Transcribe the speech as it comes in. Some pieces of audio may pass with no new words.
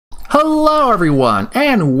Hello everyone,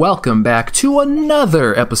 and welcome back to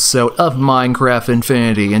another episode of Minecraft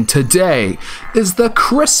Infinity, and today is the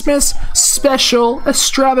Christmas Special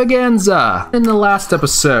Extravaganza! In the last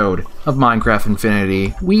episode of Minecraft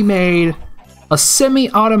Infinity, we made a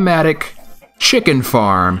semi-automatic chicken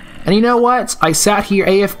farm, and you know what? I sat here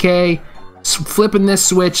AFK, flipping this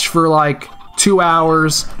switch for like 2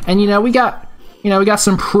 hours, and we got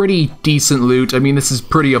some pretty decent loot. I mean, this is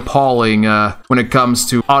pretty appalling when it comes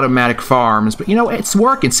to automatic farms, but it's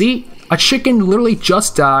working. See, a chicken literally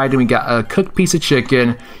just died and we got a cooked piece of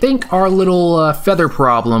chicken. I think our little feather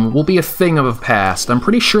problem will be a thing of the past. I'm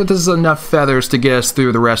pretty sure this is enough feathers to get us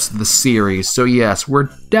through the rest of the series. So yes, we're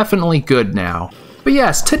definitely good now. But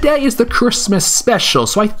yes, today is the Christmas special,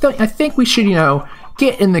 so I think we should,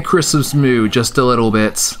 get in the Christmas mood just a little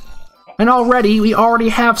bit. And we already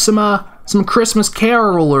have some Christmas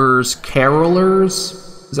carolers.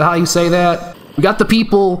 Carolers? Is that how you say that? We got the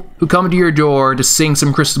people who come to your door to sing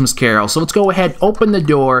some Christmas carols. So let's go ahead, open the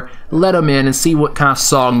door, let them in, and see what kind of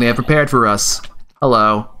song they have prepared for us.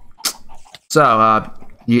 Hello. So,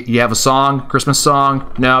 you have a song? Christmas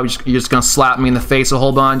song? No, you're just gonna slap me in the face a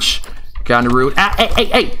whole bunch? Kinda rude.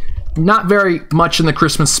 Hey! Not very much in the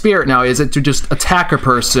Christmas spirit now, is it, to just attack a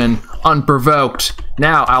person unprovoked?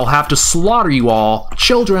 Now I'll have to slaughter you all,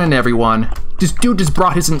 children and everyone. This dude just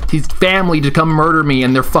brought his family to come murder me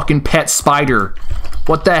and their fucking pet spider.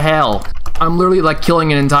 What the hell? I'm literally like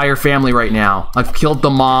killing an entire family right now. I've killed the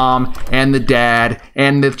mom and the dad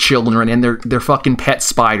and the children and their fucking pet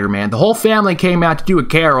spider, man. The whole family came out to do a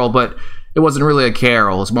carol, but it wasn't really a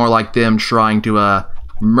carol. It's more like them trying to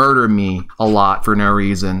murder me a lot for no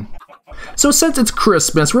reason. So since it's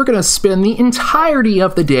Christmas, we're gonna spend the entirety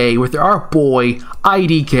of the day with our boy,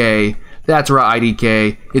 IDK. That's right,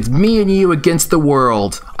 IDK. It's me and you against the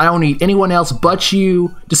world. I don't need anyone else but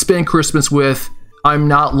you to spend Christmas with. I'm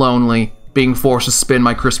not lonely, being forced to spend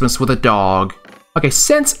my Christmas with a dog. Okay,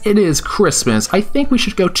 since it is Christmas, I think we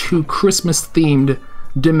should go to Christmas-themed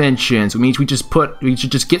dimensions. Which means we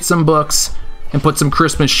should just get some books and put some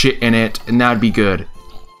Christmas shit in it, and that'd be good.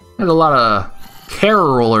 There's a lot of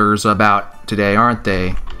carolers about today, aren't they?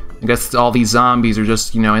 I guess all these zombies are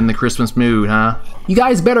just, in the Christmas mood, huh? You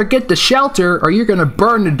guys better get to shelter or you're gonna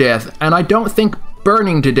burn to death, and I don't think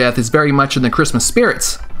burning to death is very much in the Christmas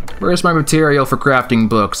spirits. Where's my material for crafting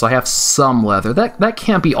books? I have some leather. That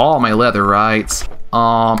can't be all my leather, right?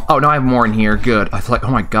 Oh, no, I have more in here. Good. I feel like,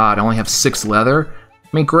 oh my god, I only have 6 leather. I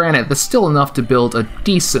mean, granted, that's still enough to build a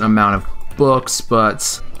decent amount of books,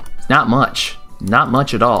 but not much. Not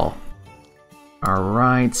much at all.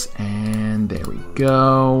 Alright, and there we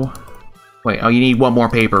go. Wait, oh, you need one more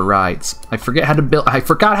paper, right? I forgot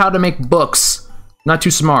how to make books. Not too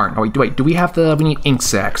smart. Oh, wait, we need ink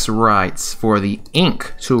sacks, right, for the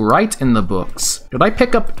ink to write in the books. Did I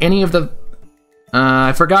pick up any of the...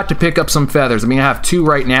 I forgot to pick up some feathers. I mean, I have 2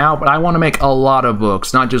 right now, but I want to make a lot of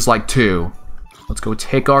books, not just like 2. Let's go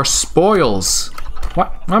take our spoils. Why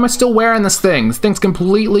am I still wearing this thing? This thing's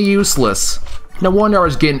completely useless. No wonder I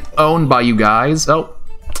was getting owned by you guys. Oh,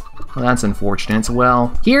 well, that's unfortunate.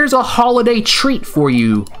 Well, here's a holiday treat for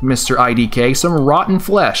you, Mr. IDK. Some rotten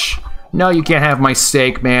flesh. No, you can't have my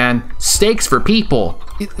steak, man. Steak's for people.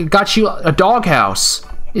 It got you a doghouse.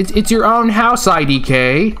 It's your own house,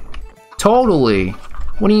 IDK. Totally.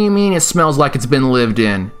 What do you mean it smells like it's been lived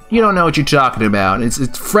in? You don't know what you're talking about.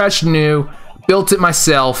 It's fresh, new. Built it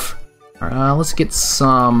myself. Alright, let's get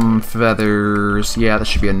some feathers. Yeah, that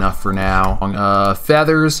should be enough for now.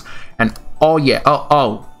 Feathers, and oh yeah,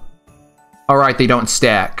 oh. Alright, they don't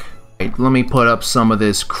stack. Wait, let me put up some of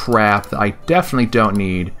this crap that I definitely don't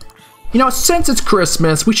need. Since it's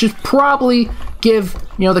Christmas, we should probably give,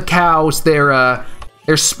 the cows their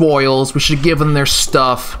spoils. We should give them their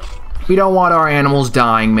stuff. We don't want our animals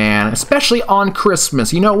dying, man, especially on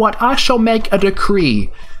Christmas. You know what? I shall make a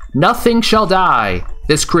decree. Nothing shall die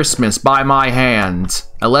this Christmas by my hand,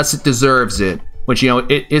 unless it deserves it. Which,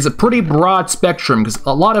 it is a pretty broad spectrum, because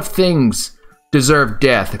a lot of things deserve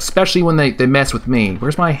death, especially when they mess with me.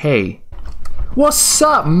 Where's my hay? What's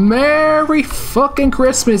up? Merry fucking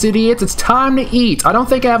Christmas, idiots. It's time to eat. I don't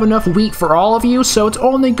think I have enough wheat for all of you, so it's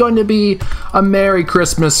only going to be a Merry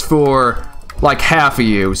Christmas for, like, half of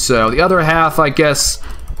you. So the other half, I guess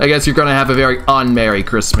you're gonna have a very un-Merry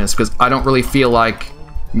Christmas, because I don't really feel like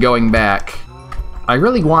going back. I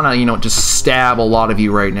really want to, just stab a lot of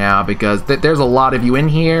you right now, because there's a lot of you in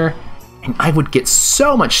here, and I would get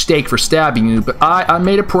so much steak for stabbing you, but I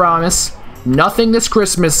made a promise. Nothing this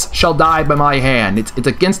Christmas shall die by my hand. It's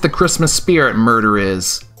against the Christmas spirit, murder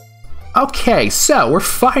is. Okay, so we're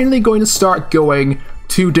finally going to start going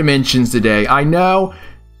 2 dimensions today. I know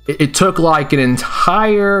It took like an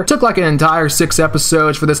entire 6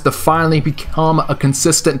 episodes for this to finally become a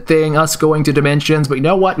consistent thing, us going to dimensions. But you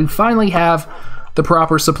know what? We finally have the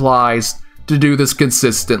proper supplies to do this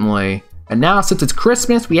consistently. And now, since it's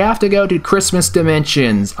Christmas, we have to go to Christmas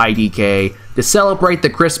dimensions, IDK, to celebrate the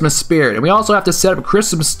Christmas spirit. And we also have to set up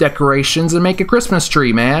Christmas decorations and make a Christmas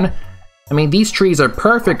tree, man. I mean, these trees are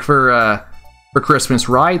perfect for Christmas,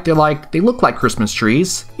 right? They look like Christmas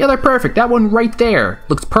trees. Yeah, they're perfect. That one right there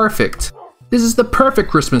looks perfect. This is the perfect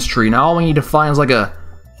Christmas tree. Now all we need to find is like a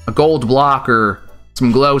gold block or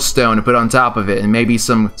some glowstone to put on top of it, and maybe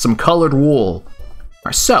some colored wool.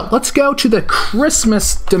 Alright, so let's go to the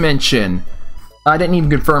Christmas dimension. I didn't even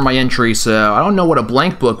confirm my entry, so I don't know what a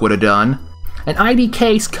blank book would have done. And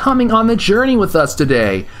IDK's coming on the journey with us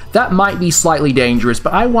today. That might be slightly dangerous,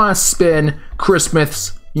 but I want to spend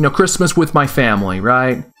Christmas with my family,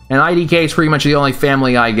 right? And IDK is pretty much the only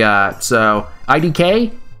family I got. So,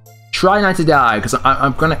 IDK, try not to die, because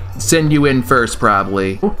I'm gonna send you in first,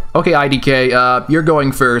 probably. Okay, IDK, you're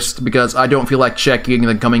going first, because I don't feel like checking and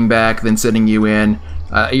then coming back, then sending you in.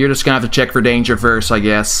 You're just gonna have to check for danger first, I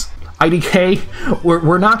guess. IDK,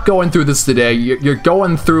 we're not going through this today. You're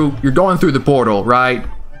going through the portal, right?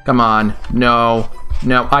 Come on, no,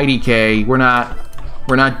 IDK, we're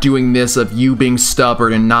not doing this of you being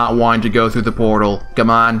stubborn and not wanting to go through the portal. Come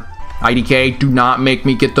on. IDK, do not make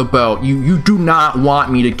me get the boat. You do not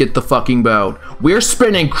want me to get the fucking boat. We're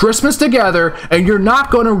spending Christmas together, and you're not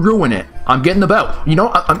gonna ruin it. I'm getting the boat. You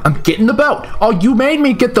know, I'm getting the boat. Oh, you made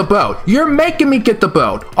me get the boat. You're making me get the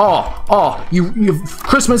boat.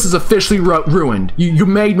 Christmas is officially ruined. You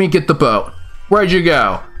made me get the boat. Where'd you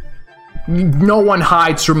go? No one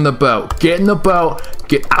hides from the boat. Get in the boat,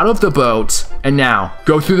 get out of the boat, and now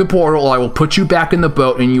go through the portal, or I will put you back in the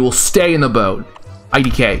boat and you will stay in the boat.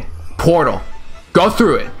 IDK, portal, go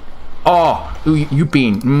through it. Oh, you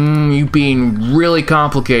being really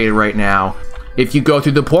complicated right now. If you go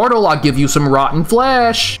through the portal, I'll give you some rotten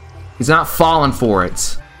flesh. He's not falling for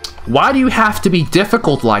it. Why do you have to be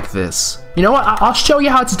difficult like this? You know what? I'll show you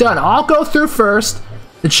how it's done. I'll go through first.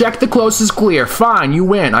 The check the closest clear. Fine, you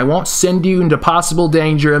win. I won't send you into possible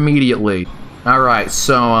danger immediately. Alright,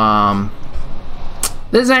 so,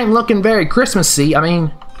 this ain't looking very Christmassy. I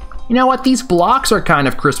mean, you know what? These blocks are kind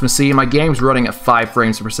of Christmassy, and my game's running at 5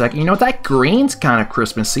 frames per second. You know what? That green's kind of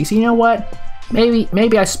Christmassy. So you know what?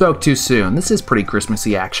 Maybe I spoke too soon. This is pretty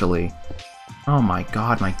Christmassy, actually. Oh my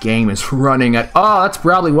god, my game is running at... Oh, that's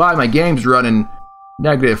probably why my game's running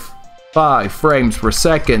 -5 frames per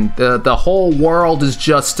second. The whole world is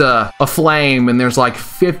just aflame, and there's like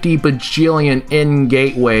 50 bajillion in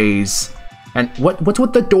gateways. And what's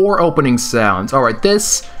with the door opening sounds? All right,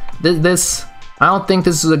 this I don't think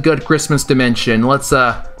this is a good Christmas dimension. Let's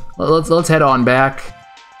head on back.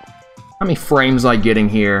 How many frames am I getting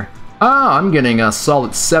here? Ah, I'm getting a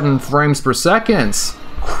solid 7 frames per second.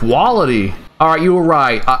 Quality. All right, you were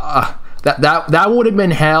right. That would have been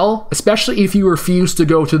hell, especially if you refused to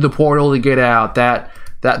go to the portal to get out.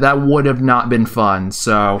 That would have not been fun.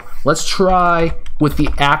 So let's try with the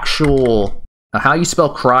actual how you spell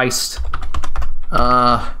Christ.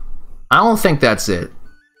 I don't think that's it.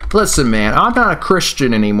 Listen, man, I'm not a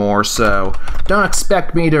Christian anymore, so don't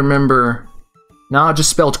expect me to remember. No, I just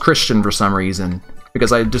spelled Christian for some reason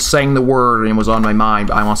because I just sang the word and it was on my mind.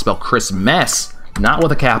 But I want to spell Christmas, not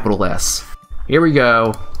with a capital S. Here we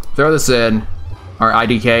go. Throw this in. All right,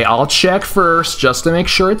 IDK, I'll check first just to make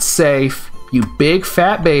sure it's safe. You big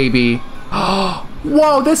fat baby.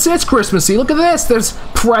 Whoa, this is Christmassy. Look at this. There's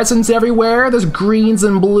presents everywhere. There's greens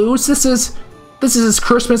and blues. This is as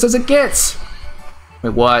Christmas as it gets.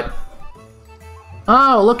 Wait, what?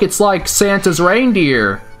 Oh, look, it's like Santa's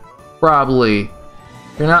reindeer. Probably.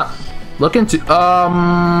 You're not looking to...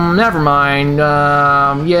 never mind.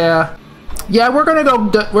 Yeah. Yeah, we're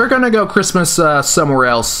gonna go Christmas somewhere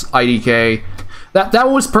else, IDK. That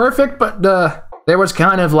was perfect, but there was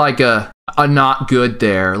kind of like a not good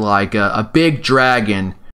there, like a big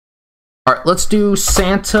dragon. All right, let's do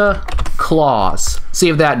Santa Claus. See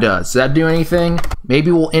if that does. Does that do anything?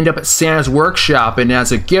 Maybe we'll end up at Santa's workshop, and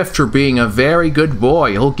as a gift for being a very good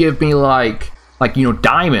boy, he'll give me like you know,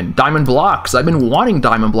 diamond blocks. I've been wanting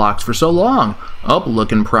diamond blocks for so long. Oh,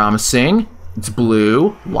 looking promising. It's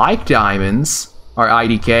blue, like diamonds. All right,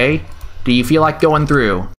 IDK, do you feel like going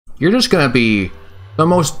through? You're just gonna be the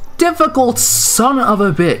most difficult son of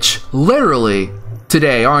a bitch, literally,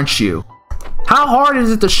 today, aren't you? How hard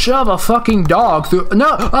is it to shove a fucking dog through?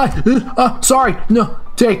 No, sorry, no,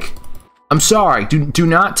 take. I'm sorry, do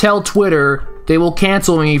not tell Twitter they will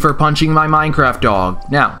cancel me for punching my Minecraft dog.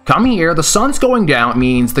 Now, come here, the sun's going down, it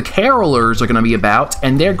means the carolers are gonna be about,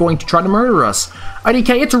 and they're going to try to murder us.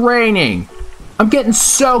 IDK, it's raining. I'm getting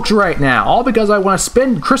soaked right now, all because I want to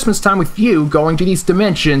spend Christmas time with you going to these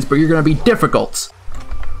dimensions, but you're gonna be difficult.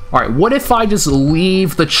 Alright, what if I just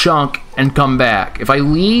leave the chunk and come back? If I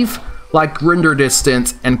leave, like, render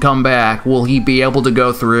distance and come back, will he be able to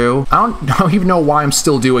go through? I don't even know why I'm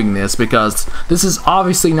still doing this, because this is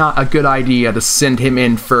obviously not a good idea to send him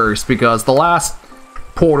in first, because the last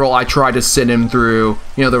portal I tried to send him through,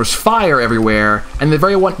 you know, there was fire everywhere, and the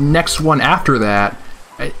very next one after that,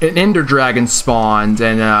 an ender dragon spawned,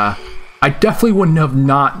 and I definitely wouldn't have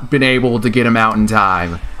not been able to get him out in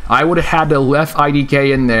time. I would have had to left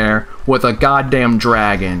IDK in there with a goddamn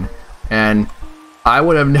dragon, and I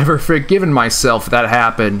would have never forgiven myself if that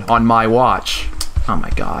happened on my watch. Oh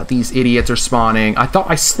my god, these idiots are spawning. I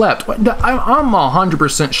thought I slept. I'm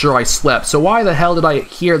 100% sure I slept, so why the hell did I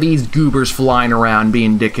hear these goobers flying around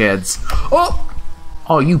being dickheads? Oh!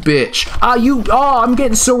 Oh, you bitch. I'm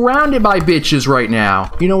getting surrounded by bitches right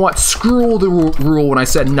now. You know what? Screw the rule when I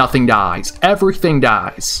said nothing dies. Everything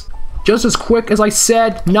dies. Just as quick as I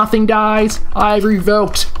said nothing dies, I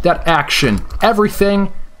revoked that action.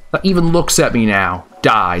 Everything that even looks at me now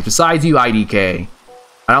dies, besides you, IDK.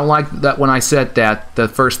 I don't like that when I said that, the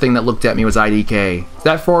first thing that looked at me was IDK. Is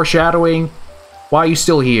that foreshadowing? Why are you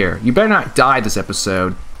still here? You better not die this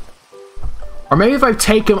episode. Or maybe if I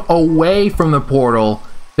take him away from the portal,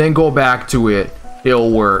 then go back to it,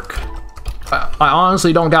 it'll work. I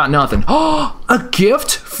honestly don't got nothing. Oh, a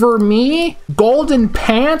gift for me? Golden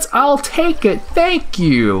pants? I'll take it, thank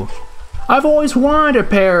you. I've always wanted a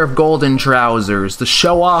pair of golden trousers to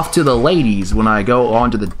show off to the ladies when I go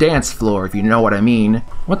onto the dance floor, if you know what I mean.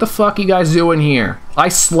 What the fuck are you guys doing here? I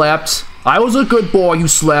slept. I was a good boy who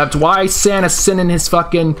slept. Why is Santa sending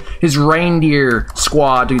his reindeer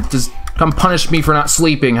squad to just come punish me for not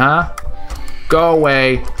sleeping, huh? Go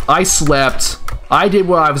away. I slept. I did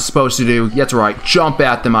what I was supposed to do. That's right. Jump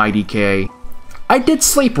at them, IDK. I did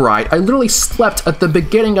sleep right. I literally slept at the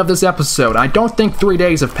beginning of this episode. I don't think 3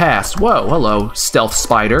 days have passed. Whoa, hello, stealth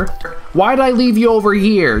spider. Why did I leave you over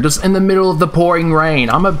here, just in the middle of the pouring rain?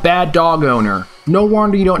 I'm a bad dog owner. No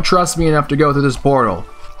wonder you don't trust me enough to go through this portal.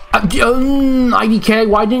 IDK,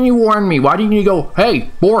 why didn't you warn me? Why didn't you go, hey,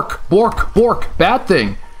 bork, bork, bork, bad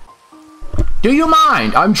thing. Do you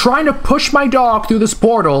mind? I'm trying to push my dog through this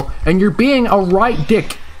portal, and you're being a right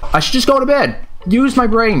dick. I should just go to bed. Use my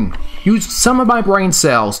brain. Use some of my brain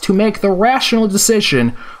cells to make the rational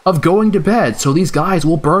decision of going to bed so these guys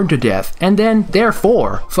will burn to death. And then,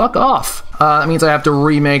 therefore, fuck off. That means I have to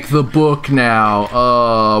remake the book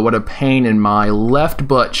now. What a pain in my left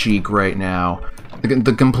butt cheek right now.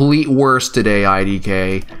 The complete worst today,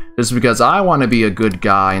 IDK. Just because I want to be a good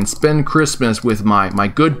guy and spend Christmas with my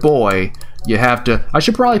good boy, you have to... I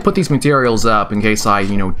should probably put these materials up in case I,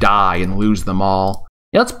 you know, die and lose them all.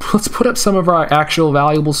 Yeah, let's put up some of our actual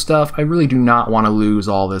valuable stuff. I really do not want to lose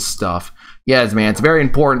all this stuff. Yes, man, it's very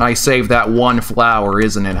important I save that one flower,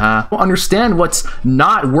 isn't it, huh? I don't understand what's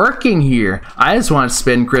not working here. I just want to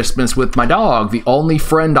spend Christmas with my dog, the only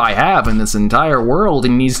friend I have in this entire world,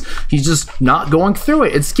 and he's just not going through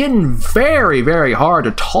it. It's getting very, very hard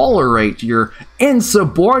to tolerate your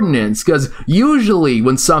insubordinates, because usually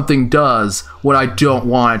when something does what I don't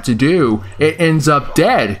want it to do, it ends up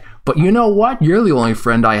dead. But you know what? You're the only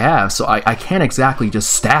friend I have, so I can't exactly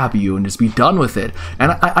just stab you and just be done with it.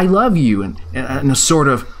 And I love you in a sort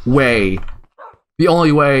of way. The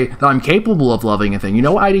only way that I'm capable of loving a thing. You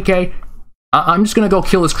know what, IDK? I'm just gonna go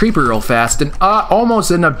kill this creeper real fast and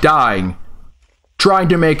almost end up dying. Trying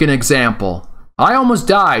to make an example. I almost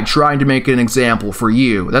died trying to make an example for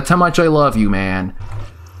you. That's how much I love you, man.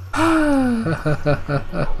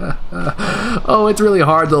 Oh, it's really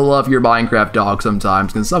hard to love your Minecraft dog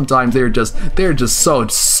sometimes, because sometimes they're just so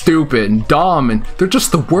stupid and dumb, and they're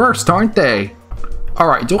just the worst, aren't they?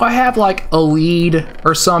 Alright, do I have like a lead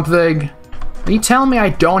or something? Are you telling me I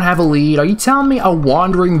don't have a lead? Are you telling me a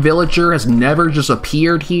wandering villager has never just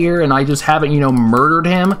appeared here and I just haven't, you know, murdered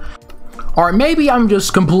him? Or maybe I'm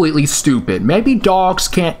just completely stupid. Maybe dogs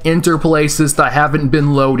can't enter places that haven't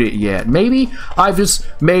been loaded yet. Maybe I've just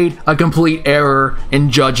made a complete error in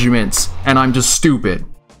judgments and I'm just stupid.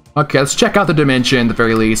 Okay, let's check out the dimension at the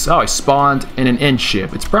very least. Oh, I spawned in an inn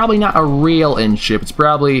ship. It's probably not a real inn ship. It's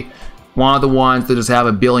probably one of the ones that just have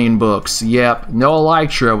a billion books. Yep, no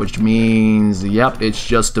elytra, which means, yep, it's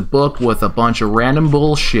just a book with a bunch of random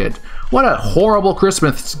bullshit. What a horrible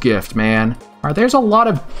Christmas gift, man. Alright, there's a lot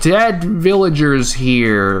of dead villagers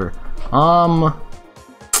here. I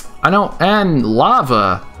don't, and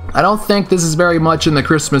lava. I don't think this is very much in the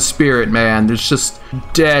Christmas spirit, man. There's just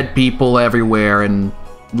dead people everywhere and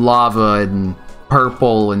lava and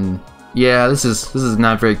purple and yeah, this is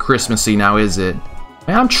not very Christmassy now, is it?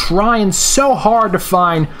 Man, I'm trying so hard to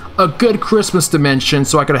find a good Christmas dimension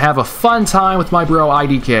so I could have a fun time with my bro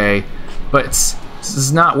IDK, but this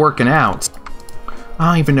is not working out. I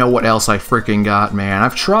don't even know what else I freaking got, man.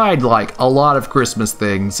 I've tried like a lot of Christmas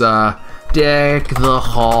things. Deck the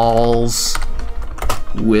halls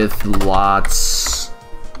with lots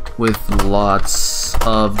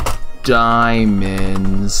of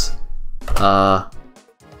diamonds. Fa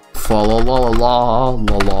la la la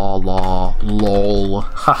la la la lol.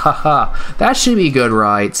 Ha ha ha. That should be good,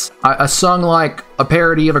 right? I sung like a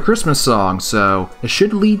parody of a Christmas song, so it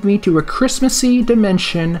should lead me to a Christmassy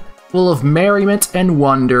dimension full of merriment and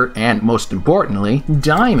wonder, and most importantly,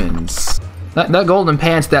 diamonds. That golden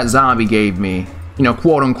pants that zombie gave me, you know,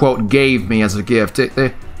 quote unquote, gave me as a gift.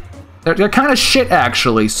 They're kind of shit,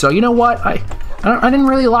 actually. So you know what? I didn't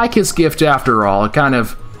really like his gift after all. It kind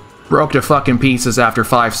of broke to fucking pieces after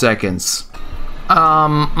 5 seconds.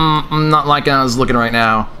 I'm not liking how I was looking right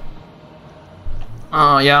now.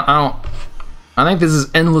 Oh yeah, I think this is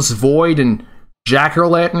Endless Void and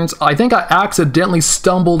Jack-o'-lanterns. I think I accidentally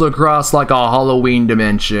stumbled across like a Halloween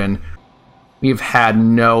dimension. We've had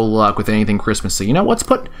no luck with anything Christmassy. You know, let's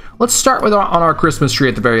start with on our Christmas tree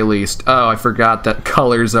at the very least. Oh, I forgot that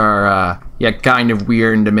colors are, yeah, kind of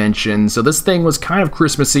weird in dimensions. So this thing was kind of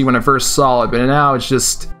Christmassy when I first saw it, but now it's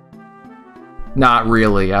just not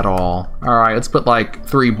really at all. All right, let's put like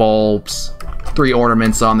 3 bulbs, 3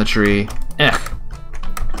 ornaments on the tree.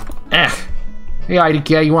 Hey,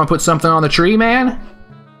 IDK, you want to put something on the tree, man?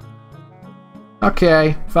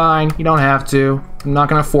 Okay, fine. You don't have to. I'm not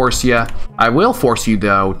gonna force you. I will force you,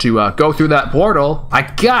 though, to go through that portal. I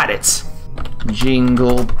got it!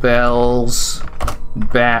 Jingle bells.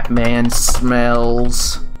 Batman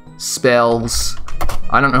smells. Spells.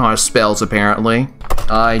 I don't know how to spells, apparently.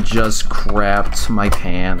 I just crapped my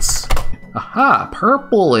pants. Aha,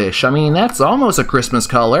 purplish. I mean, that's almost a Christmas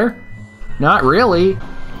color. Not really.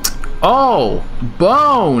 Oh,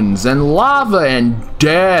 bones and lava and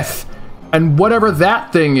death and whatever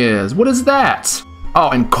that thing is. What is that? Oh,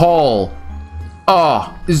 and coal.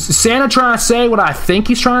 Oh, is Santa trying to say what I think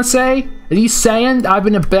he's trying to say? Is he saying I've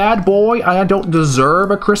been a bad boy? I don't deserve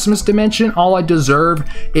a Christmas dimension. All I deserve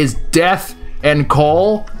is death and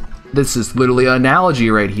coal. This is literally an analogy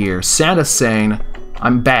right here. Santa's saying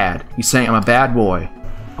I'm bad. He's saying I'm a bad boy.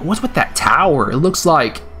 What's with that tower? It looks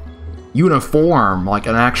like uniform, like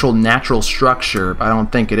an actual natural structure, but I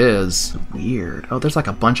don't think it is. Weird. Oh, there's like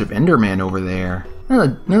a bunch of Endermen over there.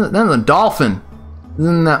 Then the dolphin is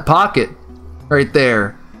in that pocket right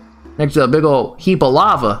there next to a big old heap of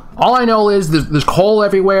lava. All I know is there's coal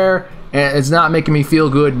everywhere, and it's not making me feel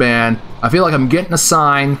good, man. I feel like I'm getting a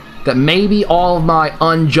sign that maybe all of my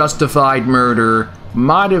unjustified murder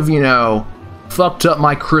might have, you know, fucked up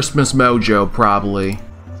my Christmas mojo, probably.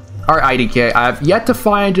 Alright, IDK, I've yet to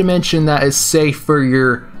find a dimension that is safe for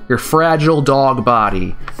your fragile dog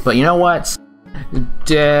body. But you know what?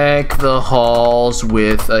 Deck the halls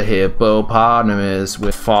with a hippopotamus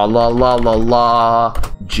with fa la la la la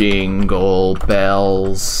jingle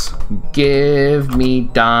bells. Give me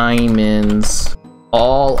diamonds.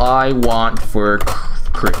 All I want for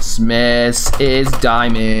Christmas is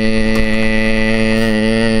diamonds.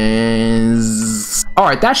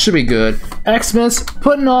 Alright, that should be good. Xmas,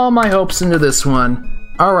 putting all my hopes into this one.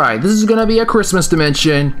 Alright, this is gonna be a Christmas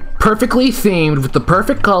dimension, perfectly themed with the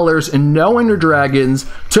perfect colors and no ender dragons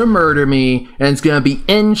to murder me, and it's gonna be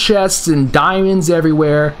end chests and diamonds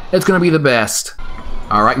everywhere. It's gonna be the best.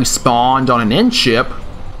 Alright, we spawned on an end ship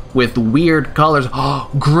with weird colors. Oh,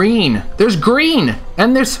 green! There's green!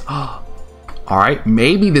 And there's... Oh. Alright,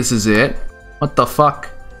 maybe this is it. What the fuck?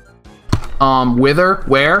 Wither?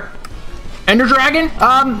 Where? Ender Dragon?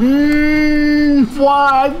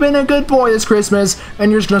 Why? I've been a good boy this Christmas, and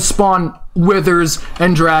you're just gonna spawn withers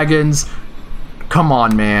and dragons. Come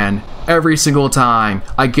on, man. Every single time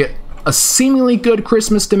I get a seemingly good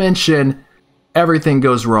Christmas dimension, everything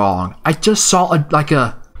goes wrong. I just saw a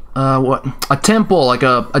temple, like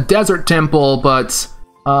a desert temple, but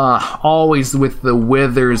always with the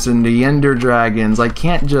withers and the ender dragons. I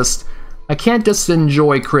can't just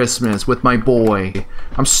enjoy Christmas with my boy.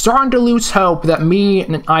 I'm starting to lose hope that me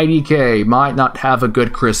and IDK might not have a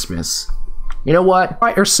good Christmas. You know what?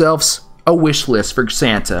 Write yourselves a wish list for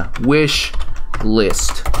Santa. Wish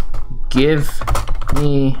list. Give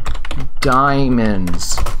me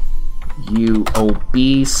diamonds. You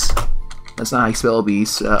obese. That's not how you spell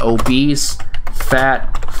obese. Obese,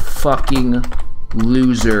 fat, fucking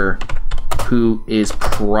loser who is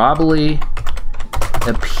probably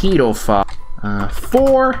a pedophile.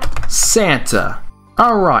 For Santa.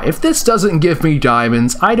 Alright, if this doesn't give me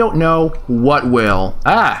diamonds, I don't know what will.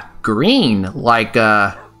 Ah, green. Like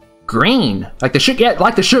the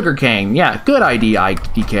sugar cane. Yeah, good idea,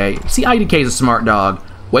 IDK. See, IDK is a smart dog.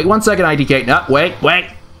 Wait 1 second, IDK. No, wait.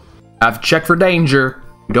 I have to check for danger.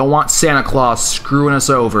 We don't want Santa Claus screwing us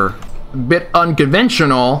over. A bit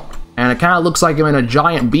unconventional, and it kind of looks like I'm in a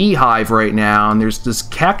giant beehive right now, and there's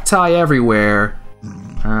just cacti everywhere.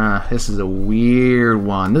 This is a weird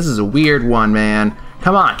one. This is a weird one, man.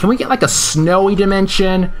 Come on, can we get like a snowy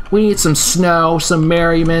dimension? We need some snow, some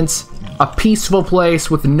merriment, a peaceful place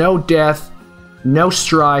with no death, no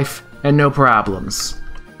strife, and no problems.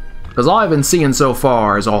 Because all I've been seeing so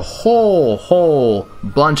far is a whole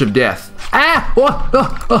bunch of death. Ah!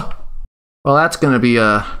 Well, that's gonna be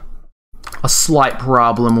a slight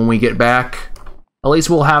problem when we get back. At least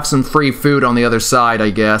we'll have some free food on the other side,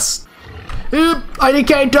 I guess.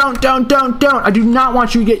 IDK, don't! I do not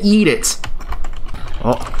want you to eat it.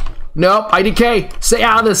 Oh, nope, IDK, stay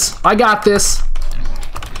out of this. I got this.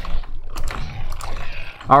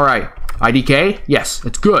 All right, IDK, yes,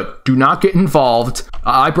 it's good. Do not get involved.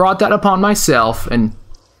 I brought that upon myself, and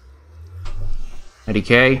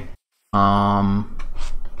IDK,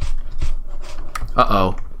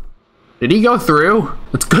 uh-oh. Did he go through?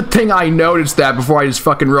 It's a good thing I noticed that before I just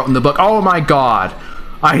fucking wrote in the book. Oh my god.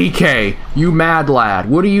 IDK, you mad lad,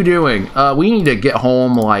 what are you doing? We need to get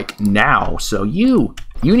home, like, now. So you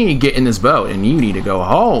need to get in this boat, and you need to go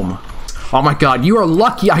home. Oh my god, you are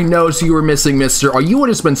lucky I noticed you were missing, mister, or you would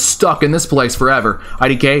have just been stuck in this place forever.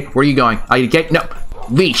 IDK, where are you going? IDK, no,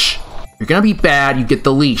 leash. You're gonna be bad, you get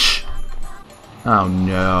the leash. Oh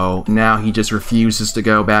no, now he just refuses to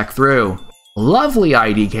go back through. Lovely,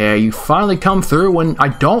 IDK, you finally come through when I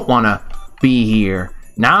don't want to be here.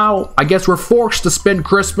 Now, I guess we're forced to spend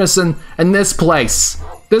Christmas in this place.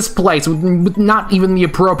 This place with not even the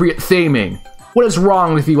appropriate theming. What is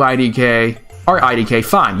wrong with you, IDK? Alright, IDK,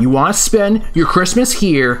 fine. You want to spend your Christmas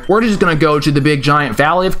here. We're just going to go to the big giant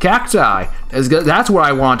valley of cacti. That's where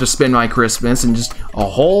I want to spend my Christmas, and just a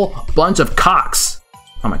whole bunch of cocks.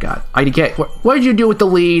 Oh my god. IDK, what did you do with the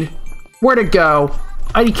lead? Where'd it go?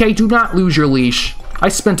 IDK, do not lose your leash. I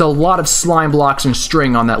spent a lot of slime blocks and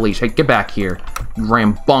string on that leash. Hey, get back here, you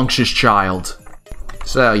rambunctious child.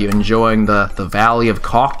 So, you enjoying the Valley of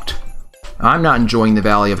Cocked? I'm not enjoying the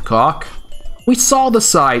Valley of Cock. We saw the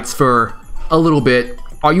sights for a little bit.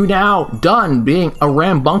 Are you now done being a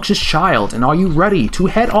rambunctious child, and are you ready to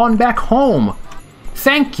head on back home?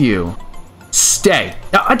 Thank you. Stay.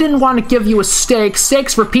 Now, I didn't want to give you a steak.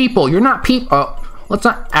 Steaks for people. You're not people. Oh, let's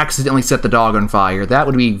not accidentally set the dog on fire. That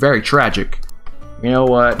would be very tragic. You know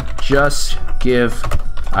what? Just give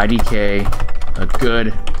IDK a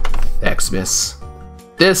good Xmas.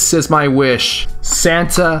 This is my wish.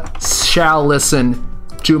 Santa shall listen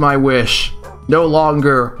to my wish. No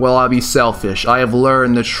longer will I be selfish. I have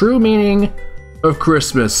learned the true meaning of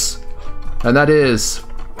Christmas. And that is,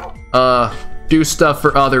 do stuff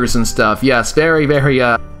for others and stuff. Yes, very,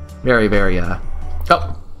 oh.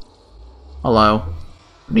 Hello.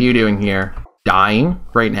 What are you doing here? Dying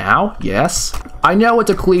right now? Yes. I know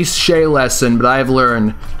it's a cliche lesson, but I have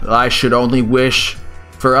learned that I should only wish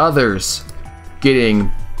for others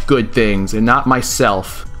getting good things and not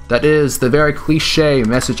myself. That is the very cliche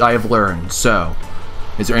message I have learned. So,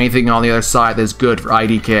 is there anything on the other side that's good for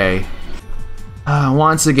IDK?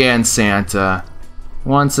 Once again, Santa.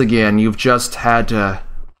 Once again, you've just had to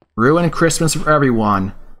ruin Christmas for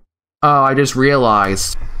everyone. Oh, I just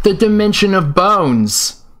realized. The dimension of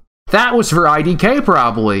bones. That was for IDK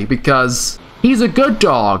probably, because he's a good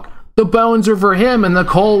dog. The bones are for him and the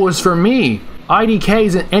coal was for me. IDK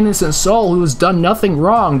is an innocent soul who has done nothing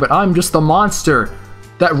wrong, but I'm just the monster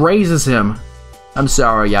that raises him. I'm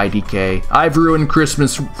sorry, IDK. I've ruined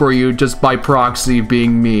Christmas for you just by proxy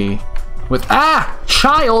being me. With,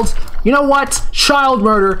 child! You know what? Child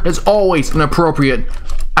murder is always an appropriate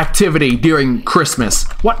activity during Christmas.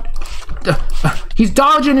 What? He's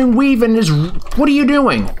dodging and weaving his... What are you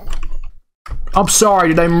doing? I'm sorry,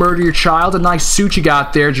 did I murder your child? A nice suit you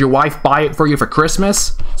got there. Did your wife buy it for you for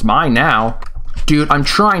Christmas? It's mine now. Dude, I'm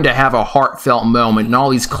trying to have a heartfelt moment, and all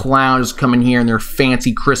these clowns come in here in their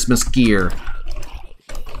fancy Christmas gear.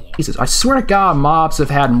 Jesus, I swear to God, mobs have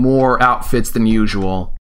had more outfits than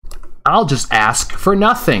usual. I'll just ask for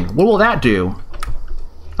nothing. What will that do?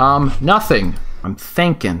 Nothing. I'm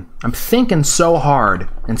thinking so hard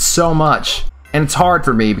and so much. And it's hard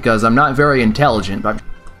for me because I'm not very intelligent, but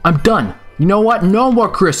I'm done. You know what? No more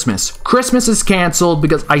Christmas. Christmas is canceled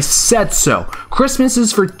because I said so. Christmas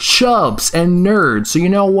is for chubs and nerds. So you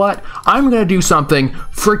know what? I'm gonna do something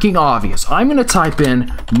freaking obvious. I'm gonna type in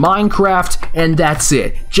Minecraft and that's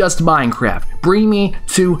it. Just Minecraft. Bring me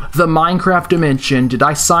to the Minecraft dimension. Did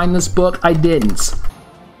I sign this book? I didn't.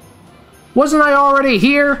 Wasn't I already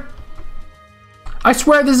here? I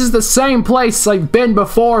swear this is the same place I've been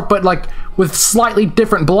before, but like with slightly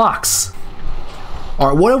different blocks.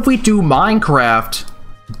 Alright, what if we do Minecraft,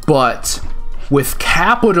 but with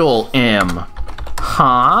capital M?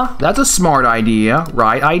 Huh? That's a smart idea,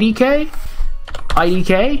 right, IDK?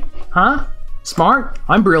 IDK? Huh? Smart?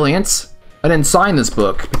 I'm brilliant. I didn't sign this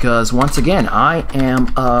book because, once again, I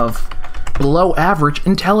am of below average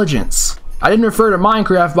intelligence. I didn't refer to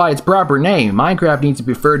Minecraft by its proper name. Minecraft needs to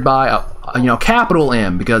be referred by a capital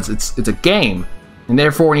M because it's a game, and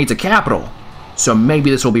therefore needs a capital. So maybe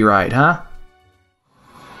this will be right, huh?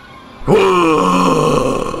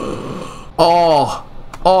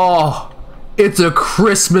 Oh, it's a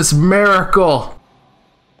Christmas miracle.